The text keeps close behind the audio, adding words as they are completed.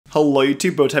Hello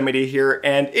YouTube, Bowtied Media here,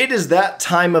 and it is that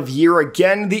time of year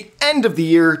again, the end of the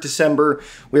year, December,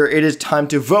 where it is time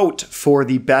to vote for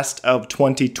the best of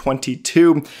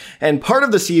 2022. And part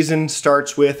of the season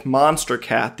starts with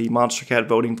Monstercat, the Monstercat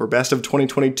voting for best of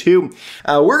 2022.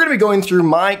 We're going to be going through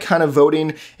my kind of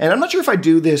voting, and I'm not sure if I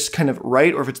do this kind of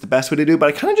right or if it's the best way to do, but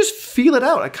I kind of just feel it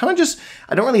out. I don't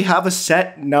really have a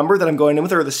set number that I'm going in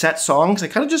with or the set songs. I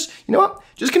kind of just, you know what?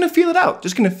 Just going to feel it out.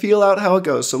 Just going to feel out how it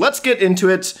goes. So let's get into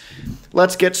it.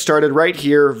 Let's get started right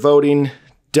here. Voting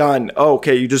done. Oh,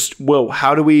 okay, whoa,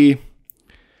 how do we,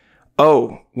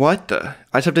 oh, what the,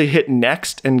 I just have to hit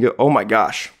next and go, oh my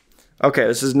gosh. Okay,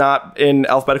 this is not in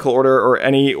alphabetical order or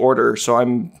any order, so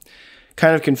I'm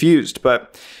kind of confused,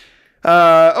 but,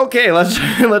 okay, let's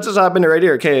just hop into right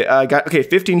here. Okay,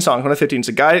 15 songs, one of 15.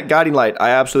 So Guiding Light, I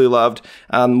absolutely loved.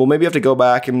 We'll maybe have to go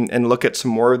back and look at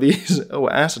some more of these. Oh,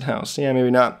 Acid House, yeah,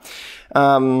 maybe not.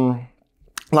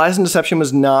 Lies and Deception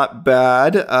was not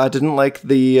bad. Didn't like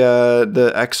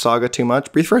the X Saga too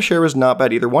much. Breathe Fresh Air was not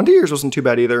bad either. Wonder Years wasn't too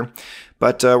bad either.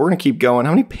 But we're going to keep going.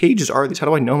 How many pages are these? How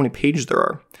do I know how many pages there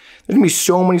are? There's going to be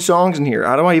so many songs in here.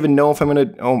 How do I even know if I'm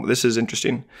going to... Oh, this is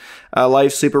interesting.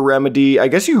 Life, Sleeper, Remedy. I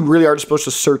guess you really are just supposed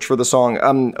to search for the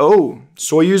song. Oh,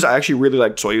 Soyuz. I actually really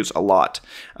liked Soyuz a lot.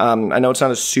 I know it's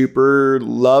not a super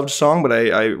loved song, but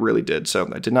I really did. So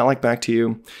I did not like Back to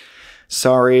You.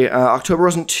 Sorry. October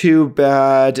wasn't too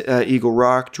bad. Eagle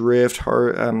Rock, Drift,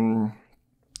 Grimoire,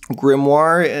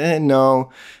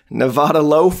 no. Nevada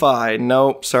Lo-Fi,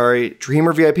 nope, sorry.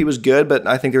 Dreamer VIP was good, but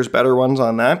I think there's better ones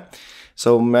on that.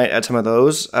 So might add some of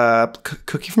those.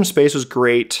 Cookie from Space was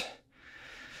great.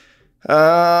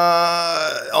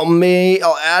 I'll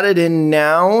add it in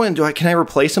now. And can I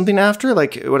replace something after?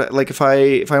 Like if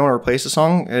I want to replace a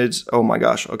song, it's, oh my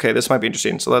gosh. Okay, this might be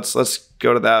interesting. So let's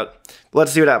go to that.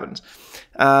 Let's see what happens.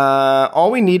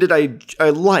 All We Needed I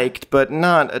liked, but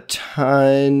not a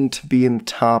ton to be in the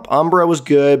top. Umbra was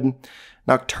good.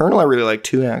 Nocturnal I really liked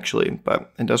too, actually.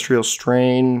 But Industrial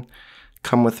Strain,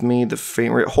 Come With Me, The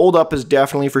Favorite. Hold Up is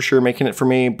definitely for sure making it for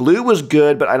me. Blue was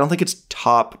good, but I don't think it's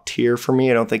top tier for me.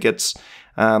 I don't think it's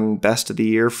best of the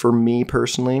year for me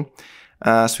personally.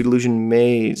 Sweet Illusion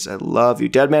Maze, I love you.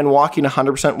 Dead Man Walking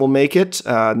 100% will make it.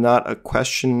 Not a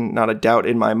question, not a doubt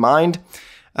in my mind.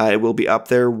 It will be up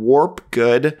there. Warp,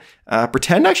 good.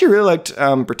 Pretend, I actually really liked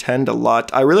Pretend a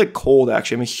lot. I really like Cold,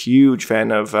 actually. I'm a huge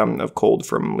fan of Cold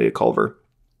from Leah Culver.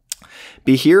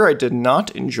 Be Here, I did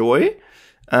not enjoy.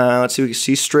 Let's see,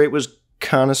 See Straight was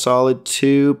kind of solid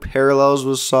too. Parallels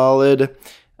was solid.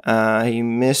 I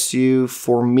Miss You.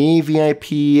 For Me,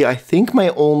 VIP. I think my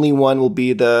only one will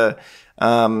be the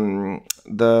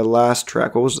last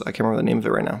track. What was it? I can't remember the name of it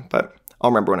right now, but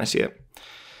I'll remember when I see it.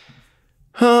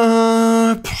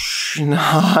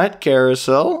 Not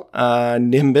Carousel.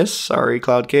 Nimbus, sorry,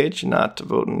 Cloud Cage, not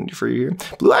voting for you here.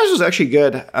 Blue Eyes was actually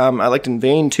good. I liked In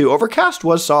Vain too. Overcast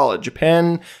was solid.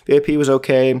 Japan VIP was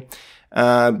okay.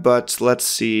 But let's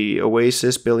see.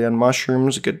 Oasis, Billy on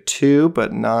Mushrooms, good too,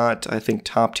 but not, I think,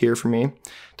 top tier for me.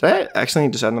 Did I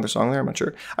accidentally just add another song there? I'm not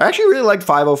sure. I actually really liked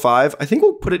 505. I think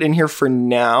we'll put it in here for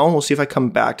now. We'll see if I come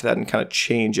back to that and kind of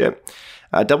change it.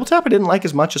 Double Tap I didn't like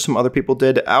as much as some other people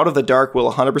did. Out of the Dark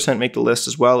will 100% make the list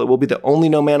as well. It will be the only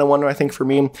No Mana one, I think, for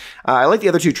me. I like the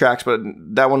other two tracks, but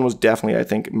that one was definitely, I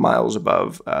think, miles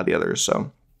above the others.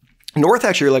 So North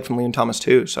actually really liked from Liam Thomas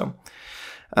too. So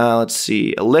let's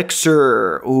see.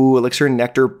 Elixir. Ooh, Elixir and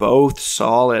Nectar, both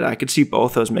solid. I could see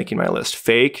both those making my list.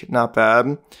 Fake, not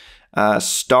bad.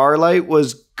 Starlight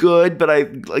was good,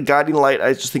 but Guiding Light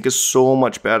I just think is so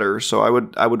much better. So I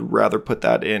would rather put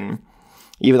that in.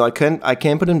 Even though I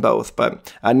can put in both,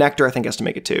 but Nectar I think has to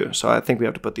make it too. So I think we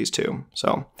have to put these two.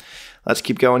 So let's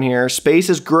keep going here. Space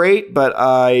is great, but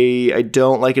I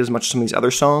don't like it as much as some of these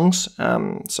other songs.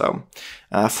 Full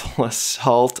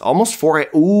Assault, almost 4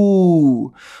 a.m.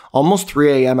 Ooh, almost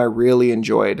 3 a.m. I really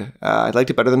enjoyed. I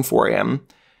liked it better than 4 a.m.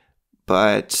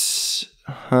 But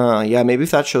yeah, maybe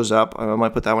if that shows up, I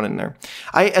might put that one in there.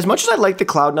 As much as I like the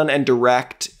Cloud None and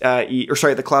Direct,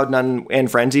 the Cloud None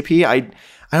and Friends EP,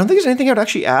 I don't think there's anything I would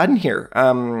actually add in here.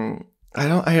 Sadly, I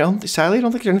don't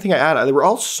think there's anything I add. They were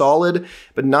all solid,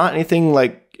 but not anything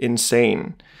like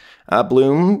insane.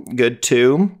 Bloom, good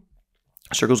too.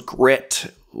 Circle's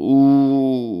Grit.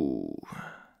 Ooh.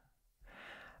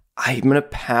 I'm going to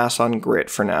pass on Grit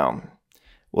for now.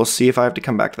 We'll see if I have to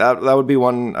come back. That would be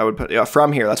one I would put. Yeah,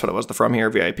 From Here, that's what it was, the From Here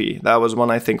VIP. That was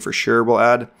one I think for sure we'll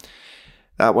add.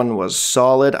 That one was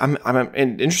solid. I'm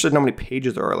interested in how many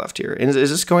pages there are left here. Is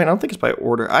this going? I don't think it's by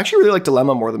order. I actually really like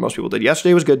Dilemma more than most people did.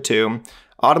 Yesterday was good too.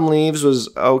 Autumn Leaves was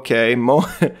okay.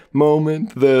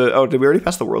 Moment. Did we already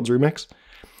pass the Worlds remix?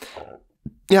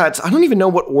 Yeah, I don't even know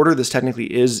what order this technically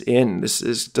is in.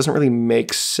 Doesn't really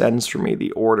make sense for me,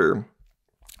 the order.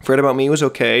 Forget About Me was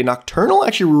okay. Nocturnal I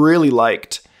actually really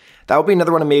liked. That would be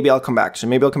another one maybe I'll come back to.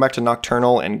 Maybe I'll come back to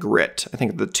Nocturnal and Grit. I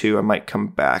think the two I might come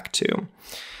back to.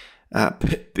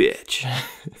 Bitch.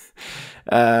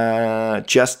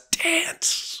 Just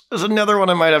Dance. There's another one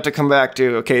I might have to come back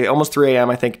to. Okay, Almost 3 a.m.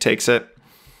 I think takes it.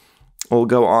 We'll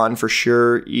go on for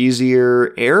sure.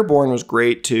 Easier. Airborne was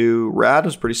great too. Rad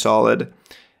was pretty solid.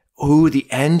 Ooh, the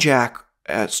NJack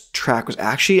track was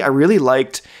actually, I really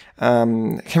liked, I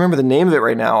can't remember the name of it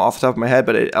right now off the top of my head,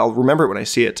 but I'll remember it when I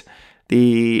see it.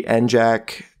 The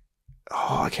NJack,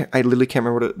 I literally can't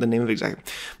remember the name of it exactly.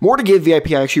 More to Give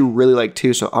VIP I actually really like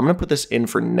too, so I'm going to put this in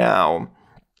for now.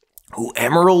 Ooh,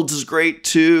 Emeralds is great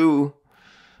too.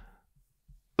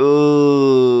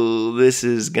 Oh, this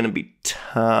is going to be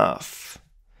tough.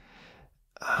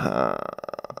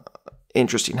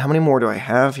 Interesting. How many more do I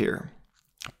have here?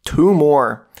 2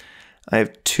 more. I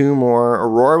have 2 more.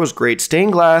 Aurora was great.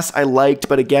 Stained Glass I liked,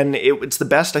 but again, it's the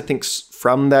best I think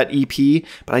from that EP.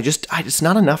 But it's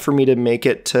not enough for me to make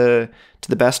it to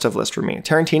the best of list for me.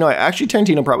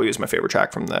 Tarantino probably was my favorite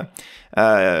track from the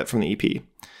EP.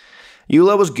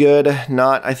 Eula was good,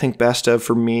 not I think best of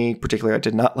for me. Particularly, I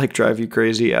did not like Drive You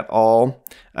Crazy at all.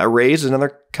 Raise is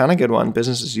another kind of good one.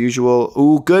 Business as Usual.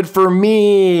 Ooh, Good For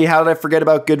Me. How did I forget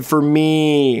about Good For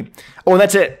Me? Oh, and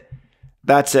that's it.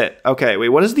 That's it. Okay, wait,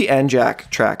 what is the NJack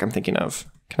track I'm thinking of?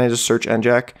 Can I just search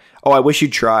NJack? Oh, I Wish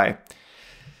You'd Try.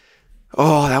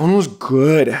 Oh, that one was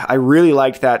good. I really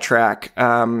liked that track.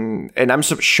 And I'm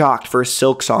so shocked for a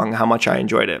Silk song how much I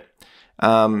enjoyed it.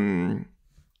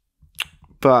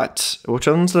 But which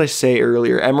ones did I say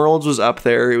earlier? Emeralds was up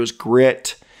there. It was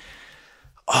Grit.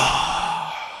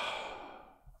 Oh,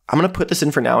 I'm going to put this in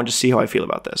for now and just see how I feel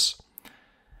about this.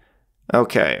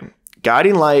 Okay.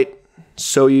 Guiding Light.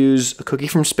 Soyuz, A Cookie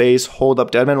from Space, Hold Up,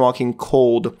 Dead Man Walking,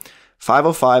 Cold,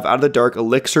 505, Out of the Dark,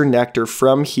 Elixir, Nectar,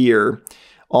 From Here,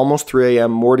 Almost 3 a.m.,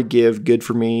 More to Give, Good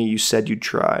for Me, You Said You'd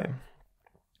Try.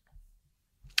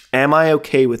 Am I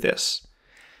okay with this?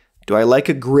 Do I like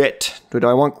a Grit? Do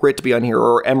I want Grit to be on here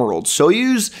or Emerald?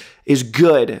 Soyuz is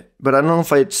good, but I don't know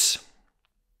if it's...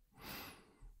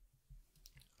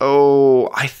 Oh,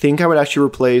 I think I would actually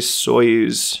replace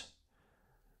Soyuz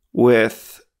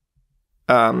with...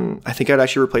 I think I'd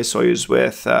actually replace Soyuz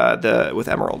with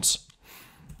Emeralds.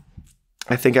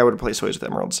 I think I would replace Soyuz with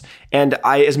Emeralds. And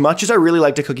as much as I really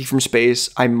liked A Cookie from Space,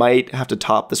 I might have to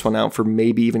top this one out for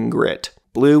maybe even Grit.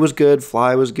 Blue was good,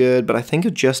 Fly was good, but I think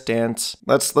of Just Dance.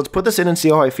 Let's put this in and see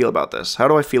how I feel about this. How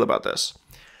do I feel about this?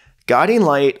 Guiding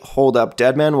Light, Hold Up,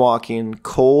 Dead Man Walking,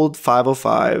 Cold,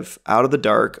 505, Out of the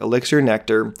Dark, Elixir,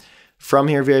 Nectar, From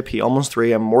Here VIP, Almost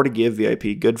 3 a.m., More to Give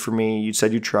VIP, Good for Me, You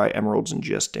Said You'd Try, Emeralds, and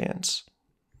Just Dance.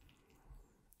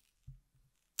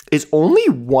 Is only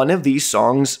one of these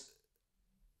songs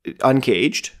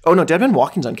Uncaged? Oh no, Dead Man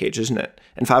Walking's Uncaged, isn't it?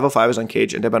 And 505 is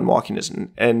Uncaged, and Dead Man Walking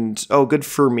isn't. And Good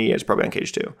for Me is probably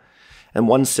Uncaged too. And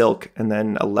 1 Silk, and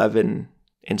then 11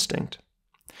 Instinct.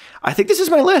 I think this is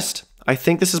my list. I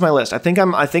think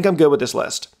I'm good with this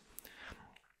list.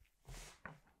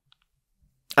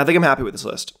 I think I'm happy with this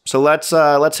list. So let's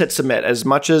hit submit. As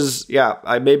much as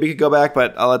I maybe could go back,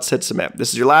 but let's hit submit.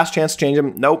 This is your last chance to change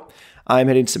them. Nope, I'm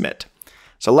hitting submit.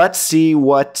 So let's see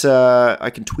what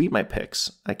I can tweet my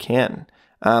picks. I can.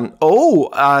 So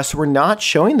we're not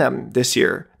showing them this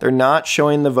year. They're not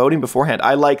showing the voting beforehand.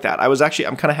 I like that.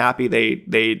 I'm kind of happy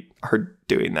they are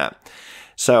doing that.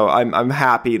 So I'm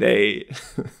happy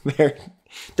they're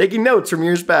taking notes from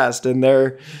years past and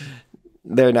they're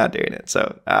not doing it.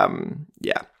 So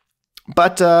yeah.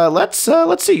 But let's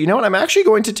see. You know what? I'm actually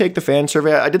going to take the fan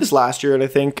survey. I did this last year, and I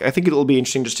think it'll be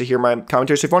interesting just to hear my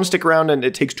commentary. So if you want to stick around, and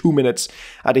it takes 2 minutes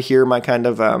to hear my kind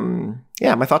of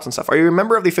my thoughts and stuff. Are you a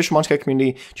member of the official Monstercat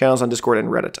community channels on Discord and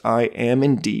Reddit? I am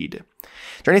indeed.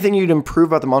 Is there anything you'd improve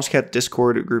about the Monstercat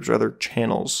Discord groups or other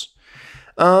channels?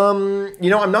 I'm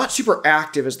not super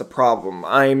active is the problem.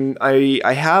 I'm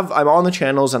on the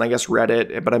channels and I guess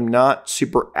Reddit, but I'm not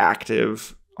super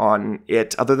active on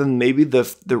it, other than maybe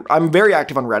I'm very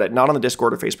active on Reddit, not on the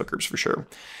Discord or Facebook groups for sure.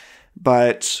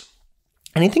 But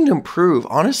anything to improve?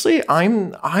 Honestly,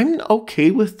 I'm okay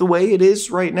with the way it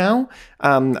is right now.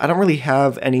 I don't really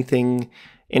have anything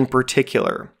in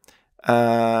particular.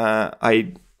 I'll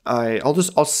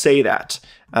say that.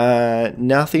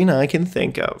 Nothing I can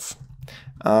think of.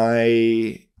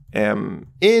 I am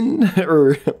in,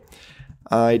 or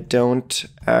I don't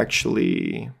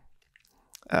actually.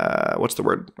 What's the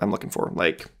word I'm looking for?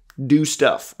 Like, do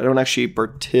stuff. I don't actually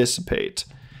participate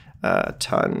a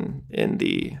ton in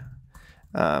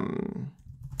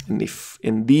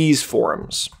these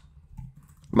forums.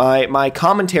 My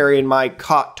commentary and my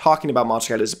talking about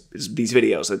Monstercat is these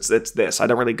videos. It's this. I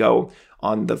don't really go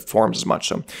on the forums as much.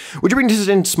 So, would you be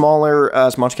interested in smaller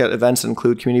Monstercat events that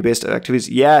include community-based activities?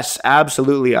 Yes,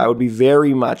 absolutely. I would be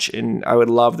very much in. I would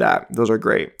love that. Those are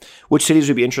great. Which cities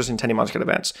would be interested in attending Monstercat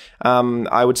events?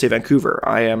 I would say Vancouver.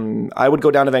 I would go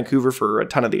down to Vancouver for a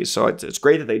ton of these. So it's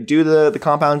great that they do the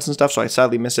compounds and stuff. So I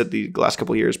sadly miss it the last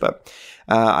couple of years, but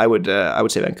I would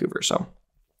say Vancouver. So.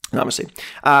 Honestly,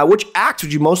 which acts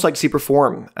would you most like to see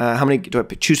perform? How many do I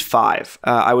choose? 5.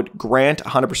 I would Grant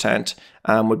 100%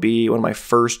 would be one of my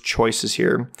first choices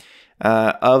here.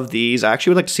 Of these, I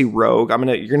actually would like to see Rogue.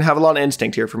 You're gonna have a lot of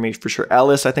instinct here for me for sure.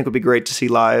 Ellis, I think would be great to see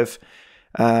live.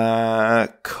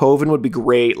 Coven would be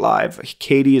great live.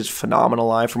 Katie is phenomenal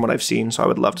live from what I've seen, so I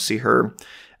would love to see her,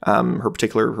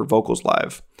 her vocals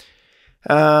live.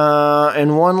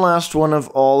 And one last one of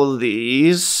all of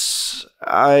these,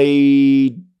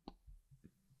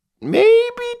 maybe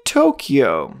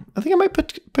Tokyo. I think I might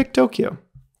pick Tokyo.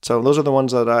 So those are the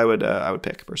ones that I would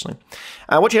pick personally.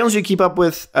 What channels do you keep up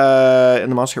with in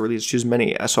the Monstercat release? Choose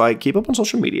many. So I keep up on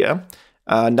social media,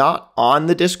 not on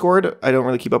the Discord. I don't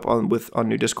really keep up on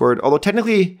new Discord. Although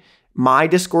technically my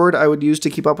Discord I would use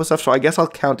to keep up with stuff. So I guess I'll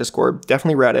count Discord.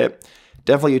 Definitely Reddit.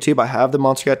 Definitely YouTube. I have the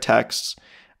Monstercat texts.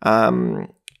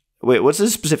 Wait, what's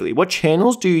this specifically? What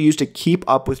channels do you use to keep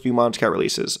up with new Monstercat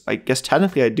releases? I guess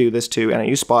technically I do this too, and I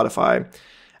use Spotify.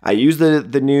 I use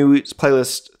the new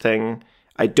playlist thing.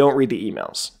 I don't read the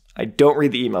emails. I don't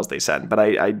read the emails they send, but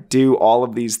I do all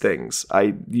of these things.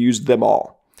 I use them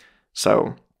all.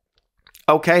 So,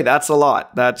 okay, that's a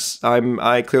lot.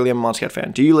 I clearly am a Monstercat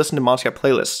fan. Do you listen to Monstercat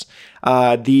playlists?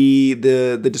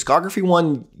 The discography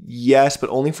one, yes,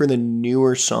 but only for the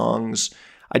newer songs.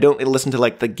 I don't listen to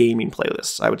like the gaming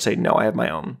playlists. I would say no, I have my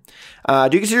own.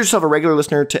 Do you consider yourself a regular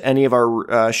listener to any of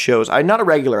our shows? I'm not a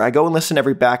regular. I go and listen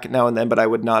every back now and then, but I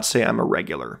would not say I'm a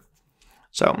regular.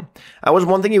 So, was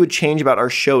one thing you would change about our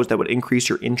shows that would increase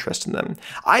your interest in them?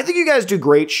 I think you guys do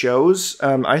great shows.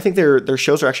 I think their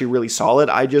shows are actually really solid.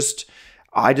 I just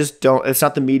don't. It's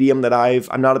not the medium that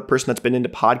I'm not a person that's been into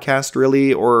podcast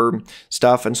really or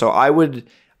stuff, and so I would.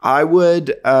 I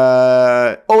would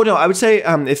say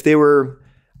if they were.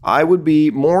 I would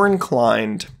be more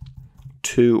inclined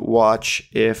to watch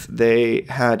if they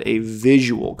had a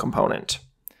visual component.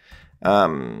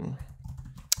 And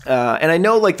I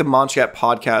know like the Monstercat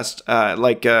podcast,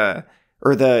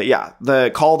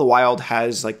 the Call of the Wild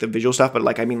has like the visual stuff, but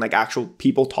like, I mean like actual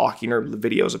people talking or the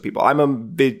videos of people. I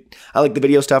like the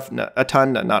video stuff a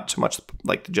ton, not so much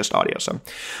like just audio. So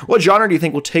what genre do you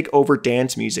think will take over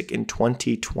dance music in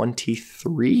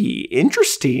 2023?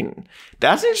 Interesting.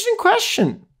 That's an interesting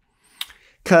question.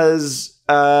 Because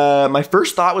my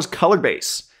first thought was color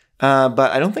bass, but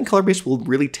I don't think color bass will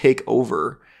really take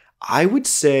over. I would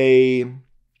say,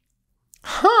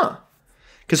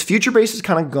 because future bass is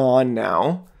kind of gone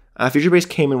now. Future bass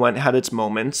came and went, had its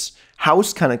moments.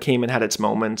 House kind of came and had its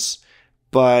moments,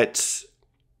 but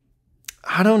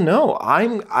I don't know.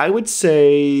 I would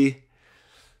say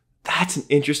that's an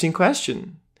interesting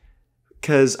question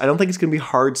because I don't think it's gonna be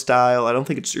hard style. I don't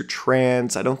think it's your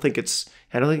trance. I don't think it's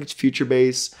future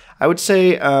bass. I would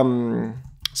say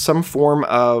some form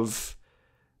of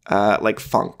like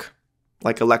funk,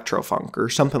 like electro funk or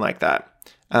something like that.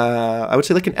 I would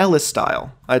say like an Ellis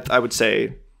style. I would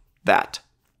say that.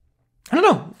 I don't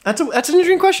know. That's an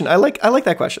interesting question. I like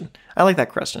that question. I like that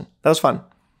question. That was fun.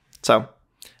 So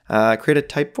create a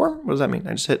type form. What does that mean?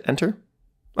 I just hit enter.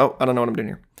 Oh, I don't know what I'm doing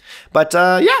here. But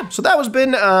yeah, so that has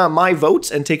been my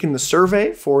votes and taking the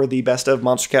survey for the best of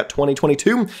Monstercat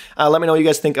 2022. Let me know what you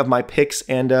guys think of my picks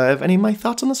and of any of my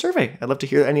thoughts on the survey. I'd love to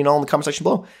hear any and all in the comment section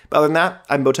below. But other than that,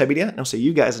 I'm Bowtied Media, and I'll see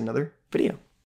you guys in another video.